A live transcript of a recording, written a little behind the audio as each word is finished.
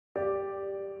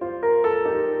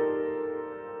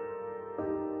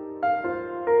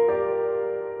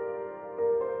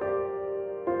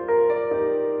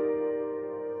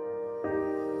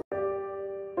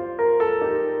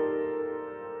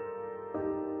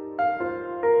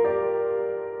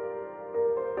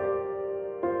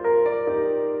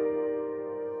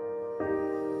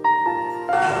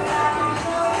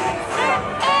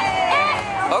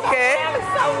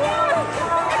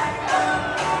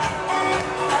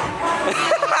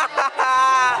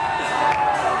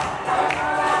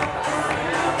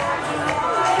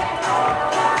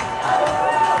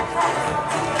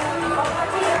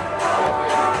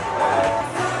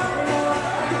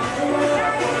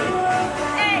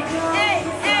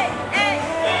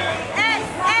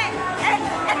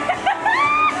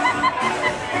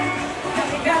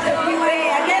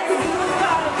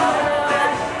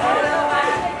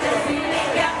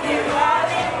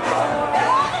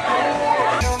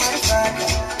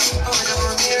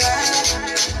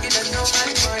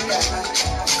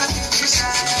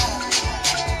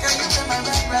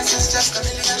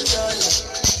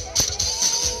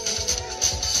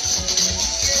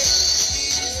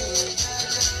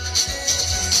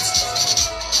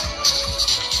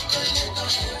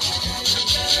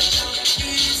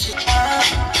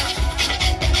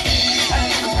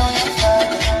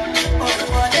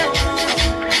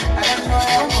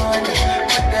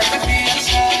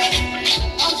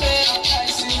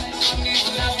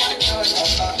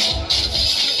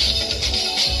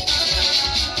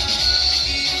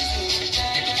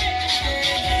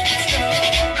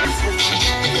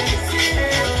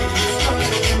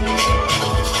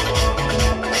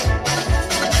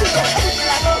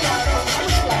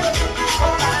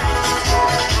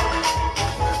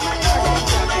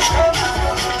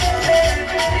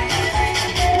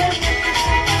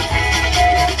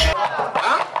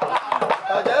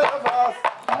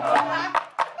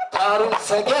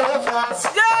Segera France.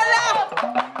 Jola.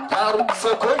 Taaru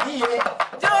Sokolie.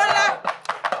 Jola.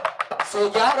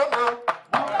 Sejaramo.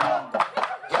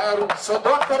 Taaru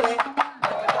Sodotare.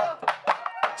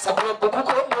 Sabro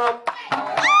Bukukomo.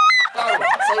 Taaru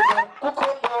Sayda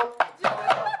Kukomo.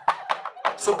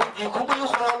 Sabigi Kumu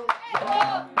Khol.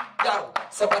 Taaru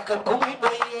Sabakar Kumu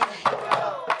Boye.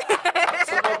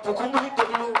 Sabro Bukumu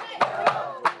Dolu.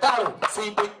 Taaru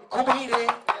Sayda Kumu Re.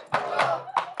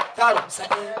 Taaru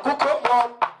Sayda Kukomo.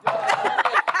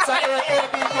 Sayda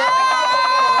Ebiye.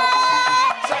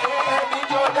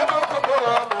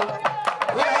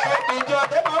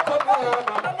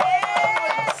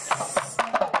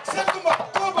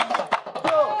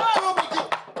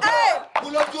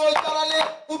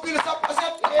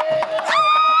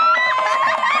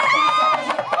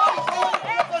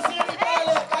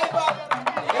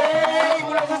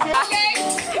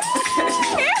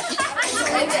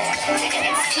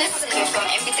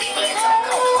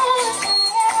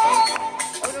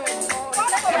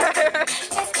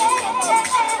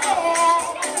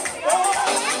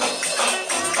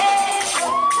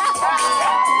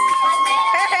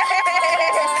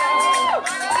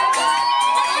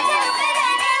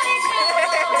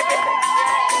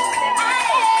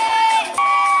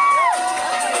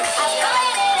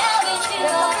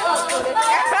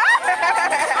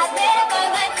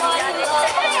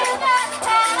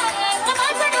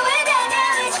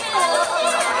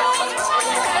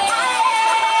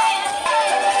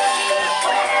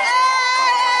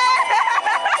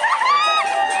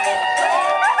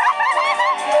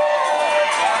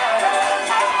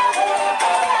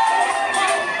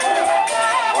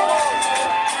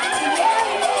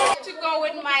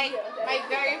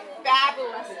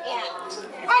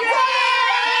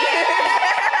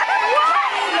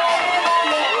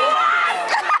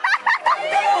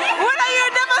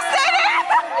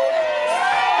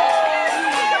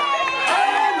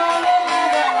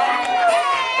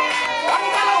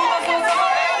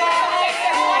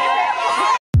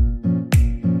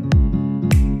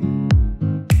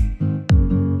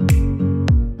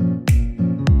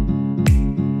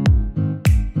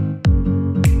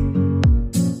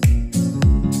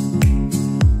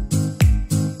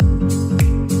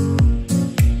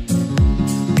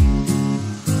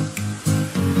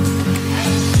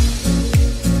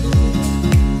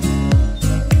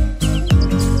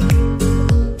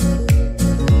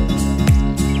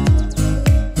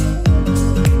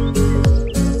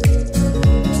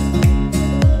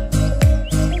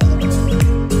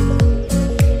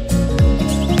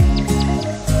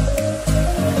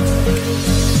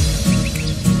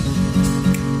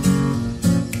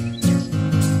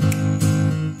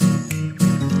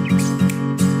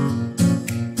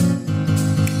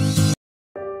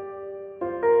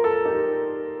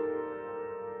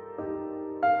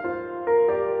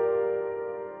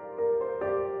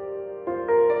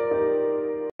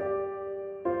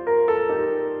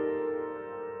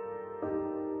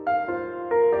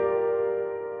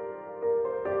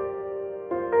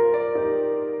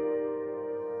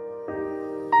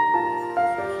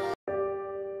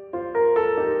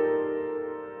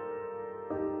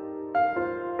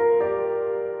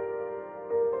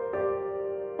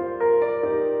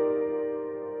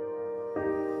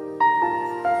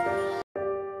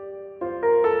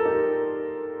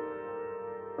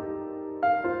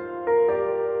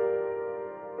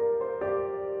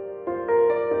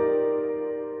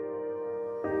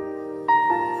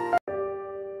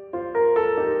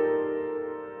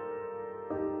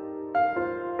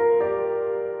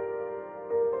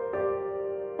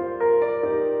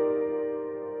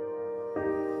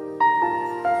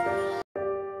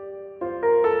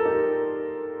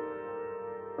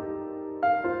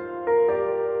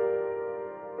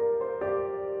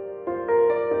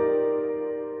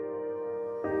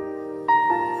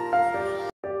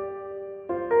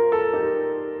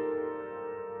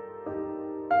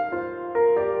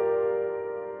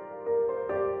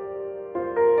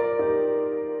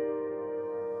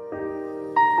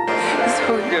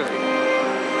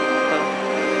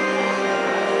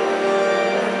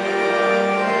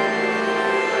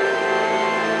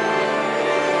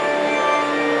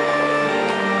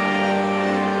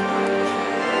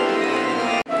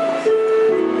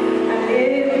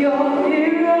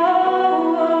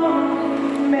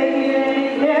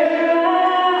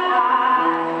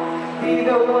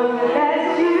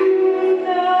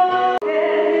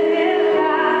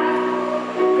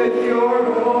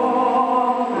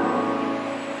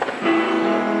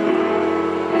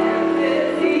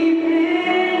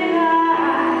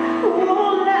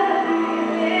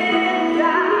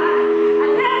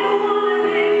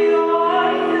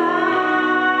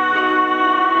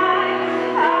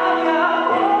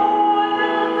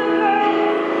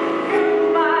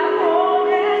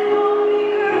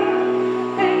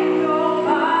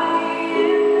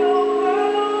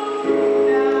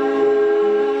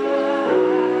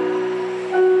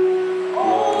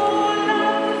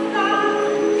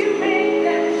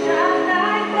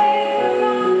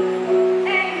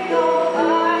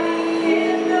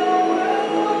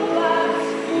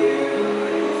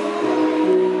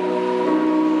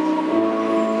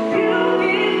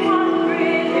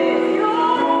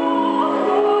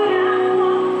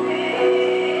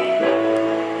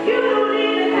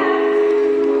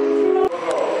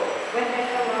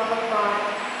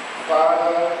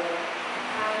 Father,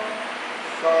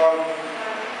 Son,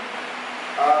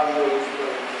 and Holy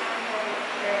Spirit.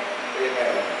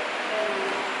 Amen.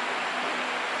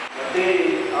 They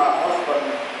are husband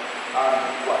and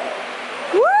wife.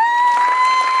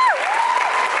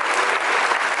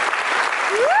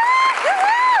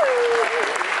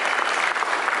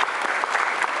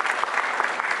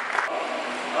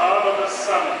 Out of the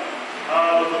Son,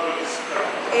 out of the Holy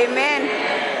Spirit. Amen.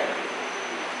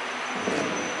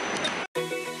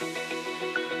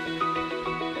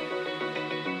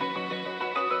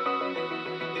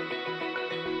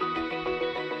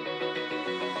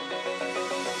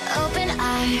 Open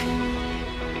eye,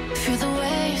 feel the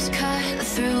waves cut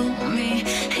through me,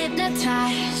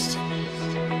 hypnotized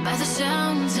by the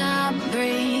sounds I'm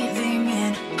breathing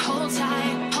in. Hold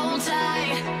tight,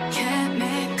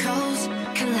 chemicals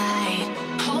collide.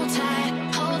 Hold tight,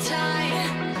 hold tight,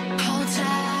 hold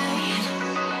tight.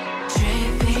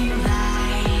 Dripping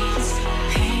lights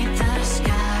paint the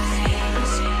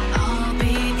skies, all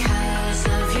because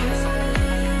of you.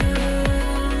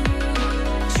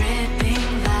 Dripping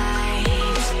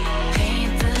lights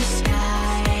paint the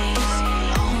skies,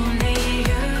 only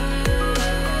you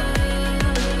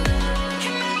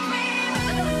can make me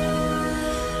move.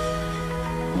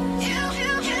 You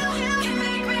can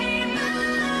make me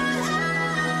move.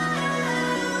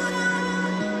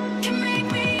 Can make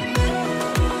me move.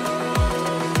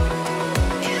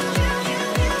 You can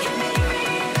make me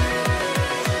move.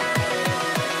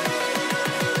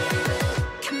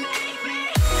 Can make me.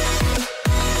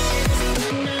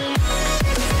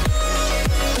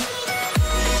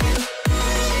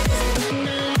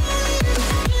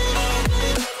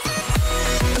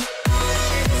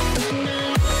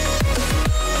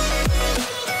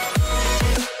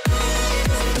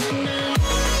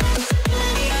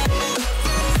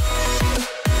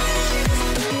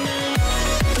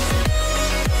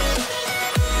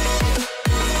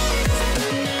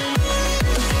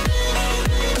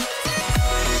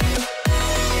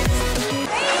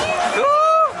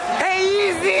 Hey,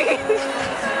 easy.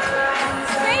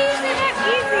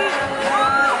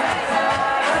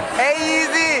 Hey,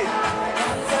 easy.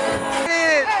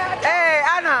 Hey,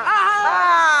 Anna.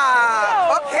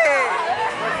 Ah, okay.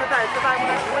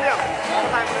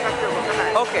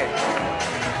 Okay.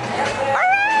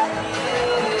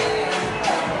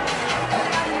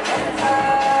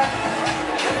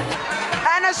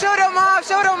 Anna, show them off,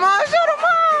 show them off, show them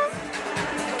off.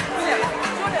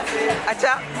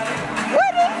 Acha.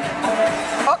 What?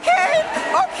 Okay,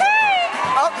 okay,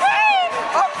 okay,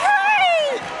 okay.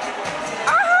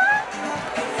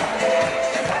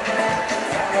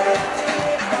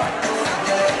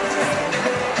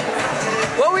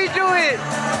 What we doing?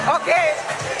 Okay.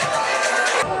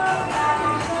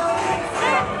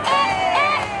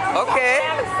 Okay.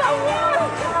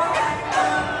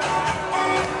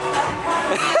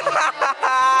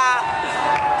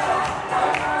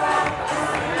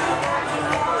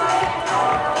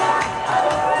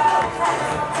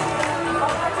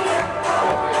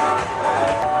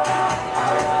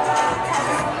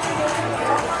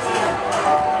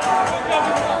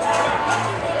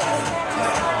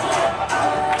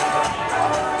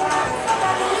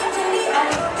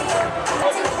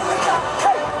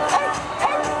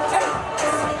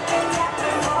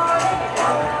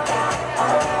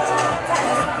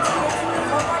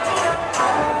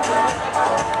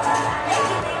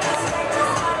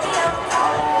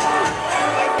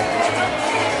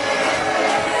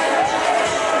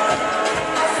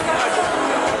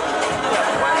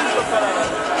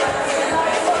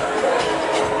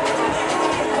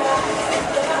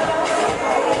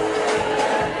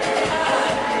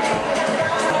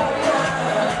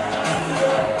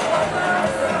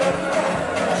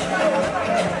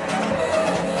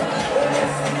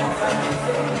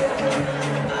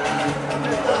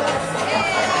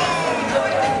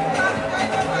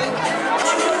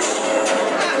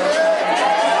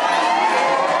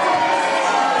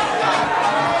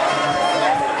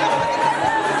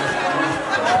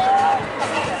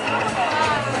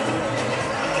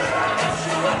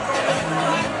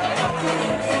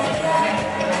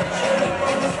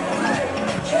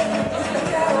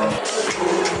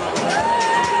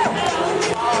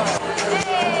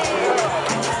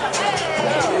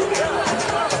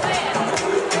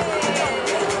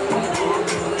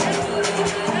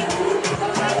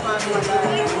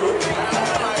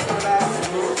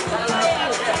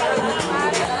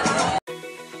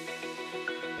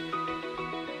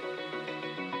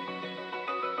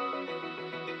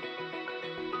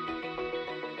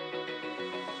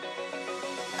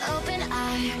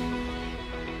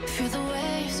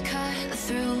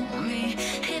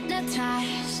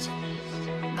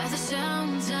 the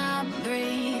sounds I'm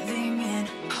breathing in.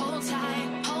 Hold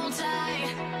tight, hold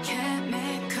tight.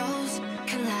 Chemicals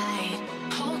collide.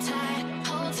 Hold tight,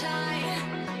 hold tight,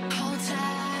 hold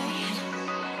tight.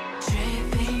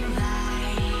 Dripping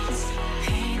lights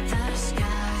paint the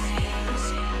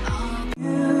skies.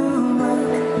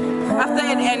 After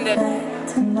it ended.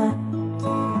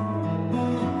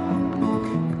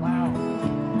 Wow.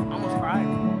 Almost cried.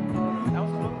 That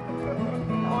was close.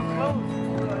 That was close.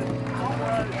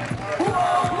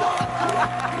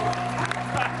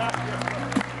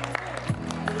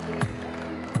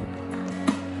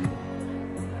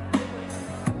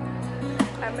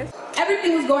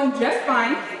 Everything was going just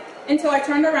fine until I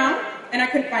turned around and I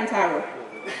couldn't find Taaru.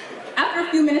 After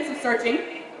a few minutes of searching,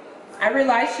 I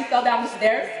realized she fell down the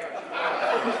stairs,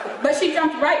 but she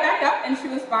jumped right back up and she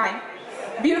was fine.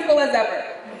 Beautiful as ever.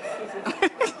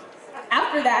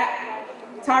 After that,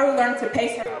 Taaru learned to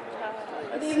pace her.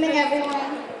 Good evening,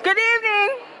 everyone. Good evening.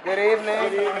 Good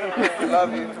evening.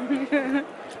 Love you.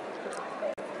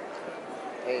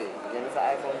 Hey, tienes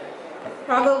iPhone?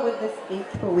 Struggle with this speech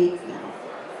for weeks now.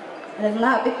 And it's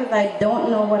not because I don't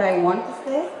know what I want to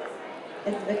say,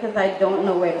 it's because I don't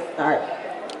know where to start.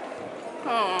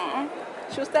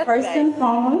 First and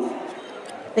foremost,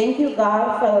 thank you,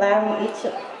 God, for allowing each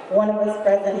one of us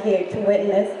present here to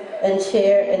witness and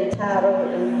share in Taaru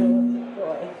and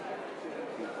joy.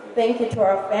 Thank you to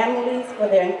our families for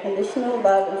their unconditional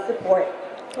love and support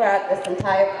throughout this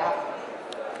entire process.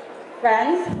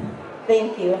 Friends,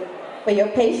 thank you for your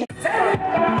patience.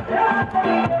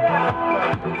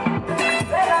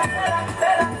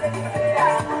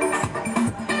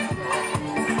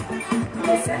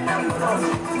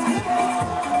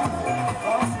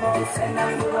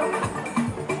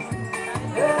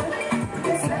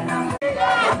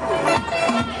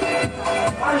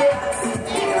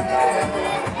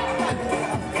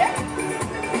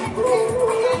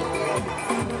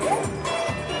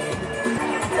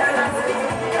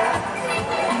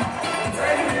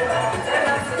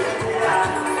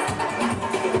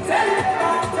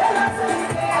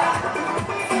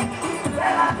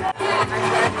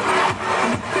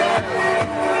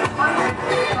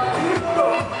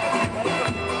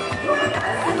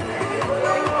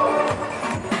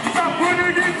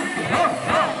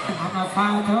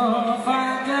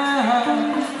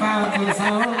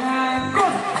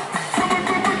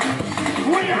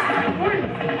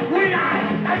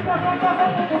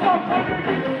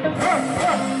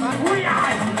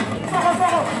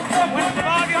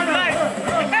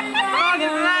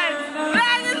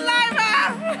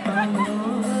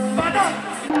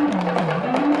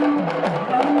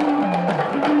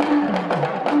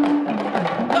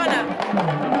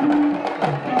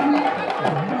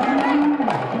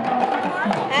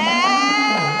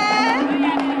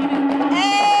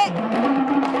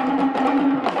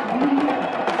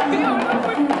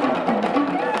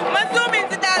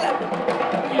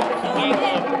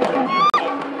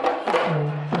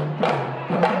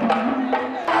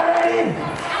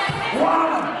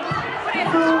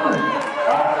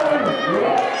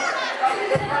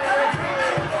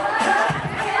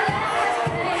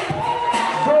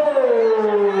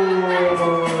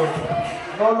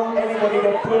 Anybody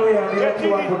that throw it and the other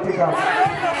one will pick up.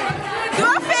 Do a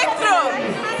fake throw.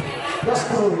 Just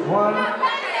throw it. 1,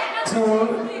 2,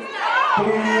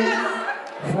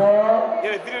 3, 4,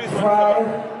 5.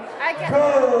 Go!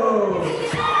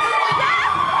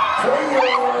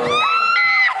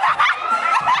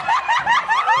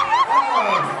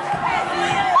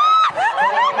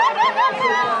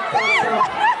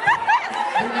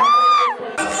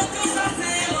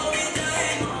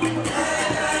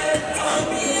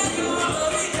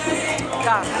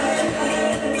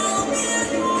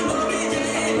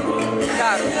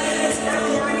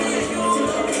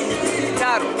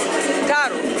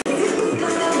 Taaru.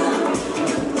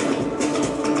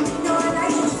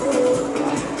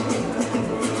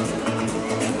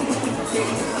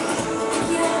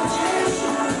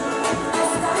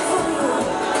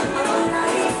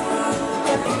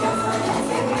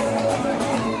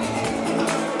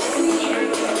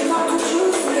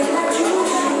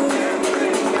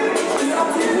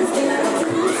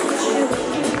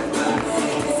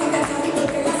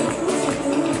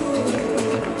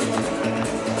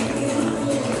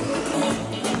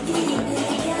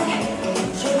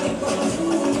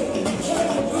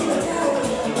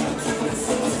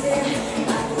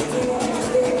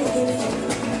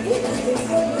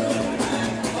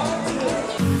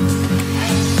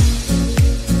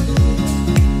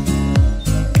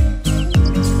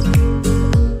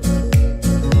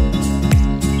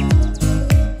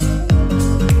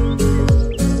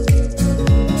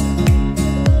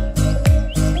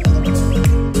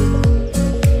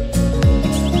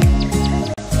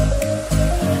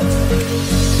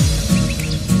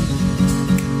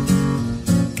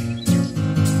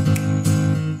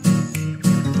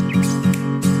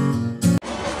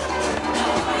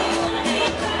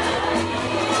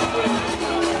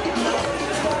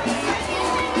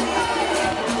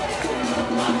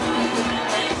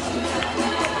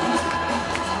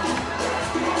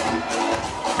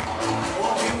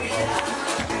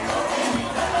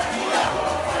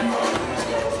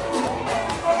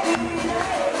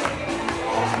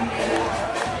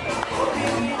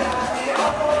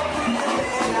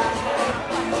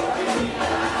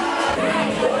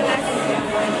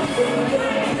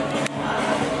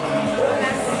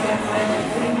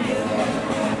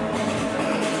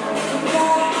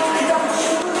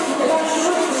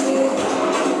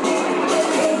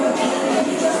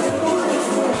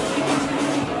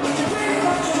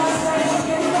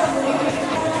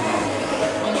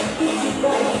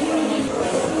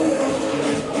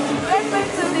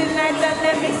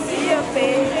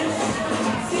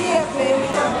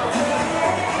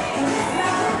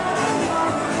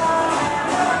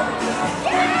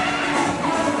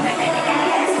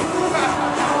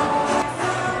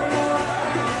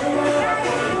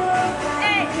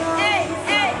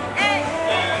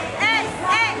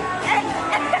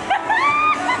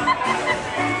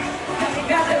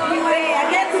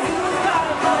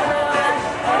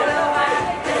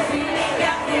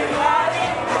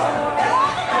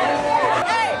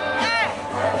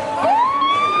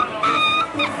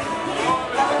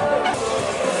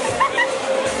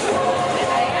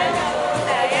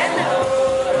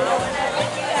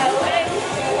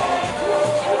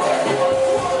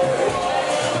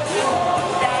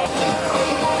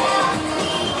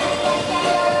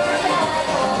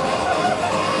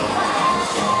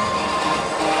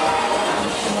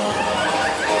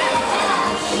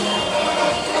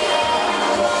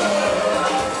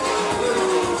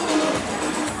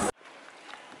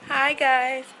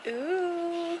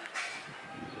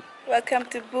 Welcome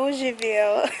to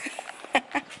Bougieville. As you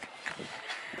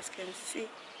can see.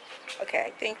 Okay,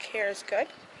 I think here is good.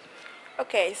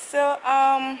 Okay, so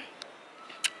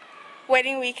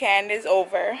wedding weekend is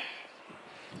over.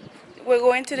 We're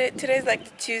going to today's like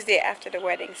the Tuesday after the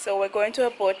wedding, so we're going to a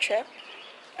boat trip.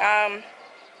 The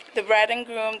bride and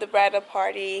groom, the bridal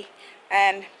party,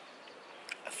 and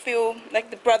a few like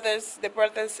the brothers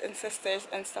and sisters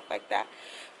and stuff like that.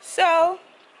 So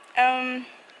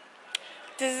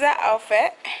this is our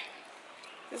outfit.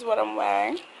 This is what I'm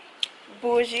wearing.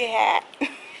 Bougie hat.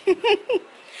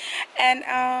 And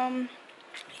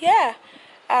yeah.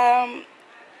 I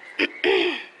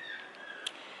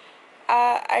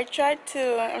tried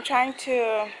to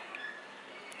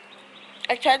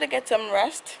get some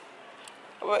rest.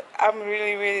 I'm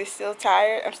really still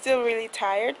tired. I'm still really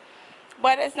tired,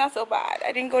 but it's not so bad.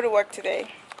 I didn't go to work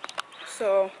today,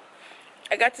 so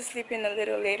I got to sleep in a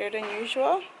little later than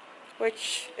usual,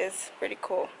 which is pretty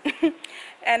cool.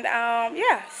 And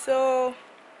yeah, so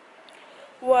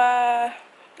we're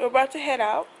about to head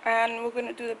out, and we're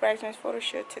gonna do the bridesmaids photo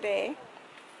shoot today.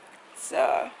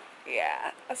 So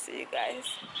yeah, I'll see you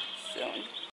guys soon.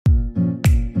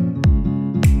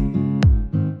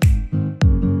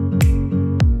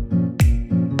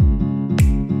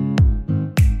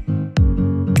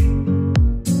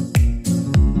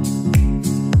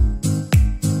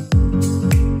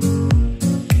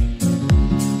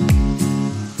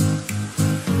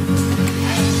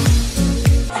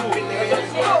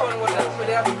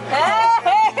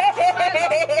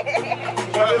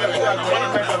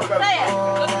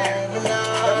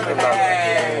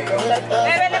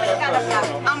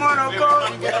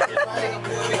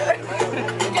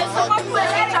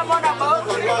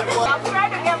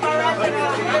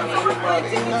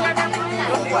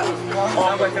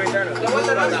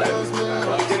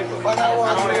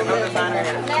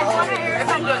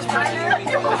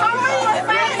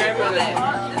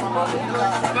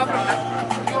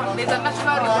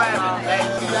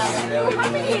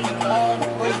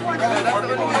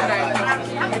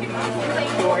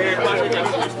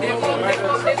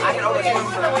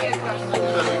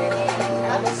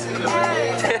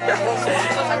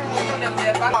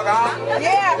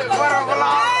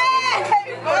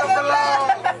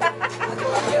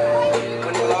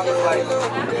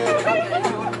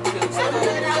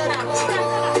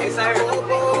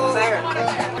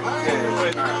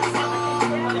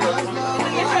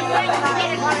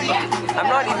 I'm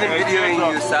not even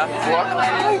videoing you, sir. What? I'm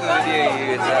not even videoing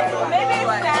you, sir. Maybe it's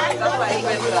that. That's why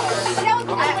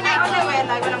I only wear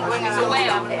like when I'm going around.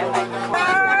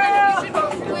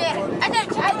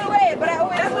 I will wear, but I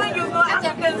always. That's when you know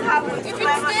Africans have. If it stays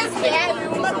here,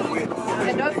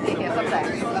 they don't stay here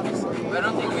sometimes. I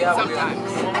don't think we have a time.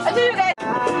 I tell you guys.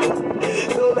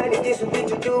 So many things we need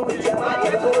to do with your body.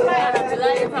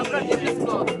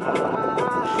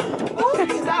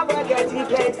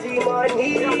 Plenty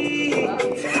money.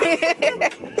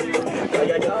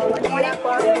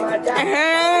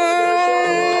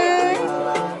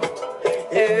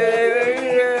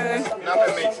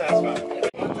 Nothing makes sense, man.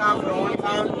 One time for the one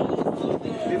time.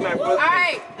 This is my birthday.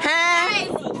 Alright.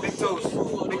 Big toast.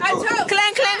 Big I toast. toast.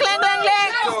 Clang, clang, clang, clang,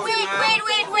 clang.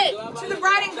 Wait. To the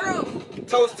bride and groom.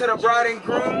 Toast to the bride and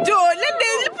groom. Joe, let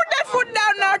put that foot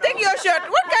down now. Take your shirt.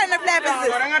 What kind of life is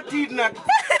this? I got teeth nut.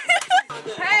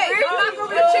 Hey, don't go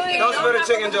with the chicken. Don't spill the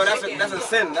chicken, Joe. That's a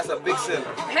sin. That's a big sin.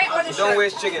 Hey, on the Don't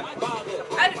waste chicken. a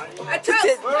toast. A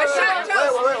shot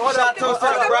toast. Hold on, toast to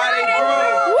the bride and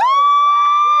groom.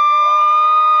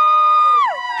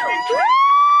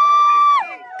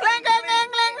 Clang, clang, clang,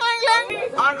 clang, clang, clang.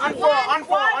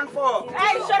 On four.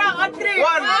 Hey, shut up. On three.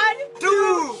 1,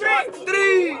 2,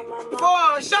 3,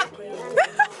 4, shut.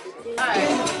 Hey.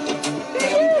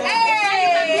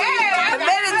 I'm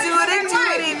ready to do it.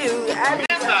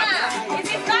 Is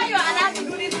it now you're allowed to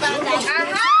do this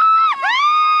Valentine's?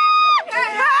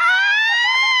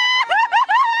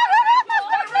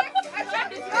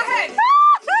 Go ahead.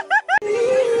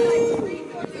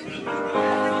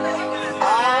 I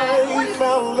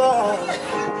found love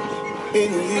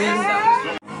in you.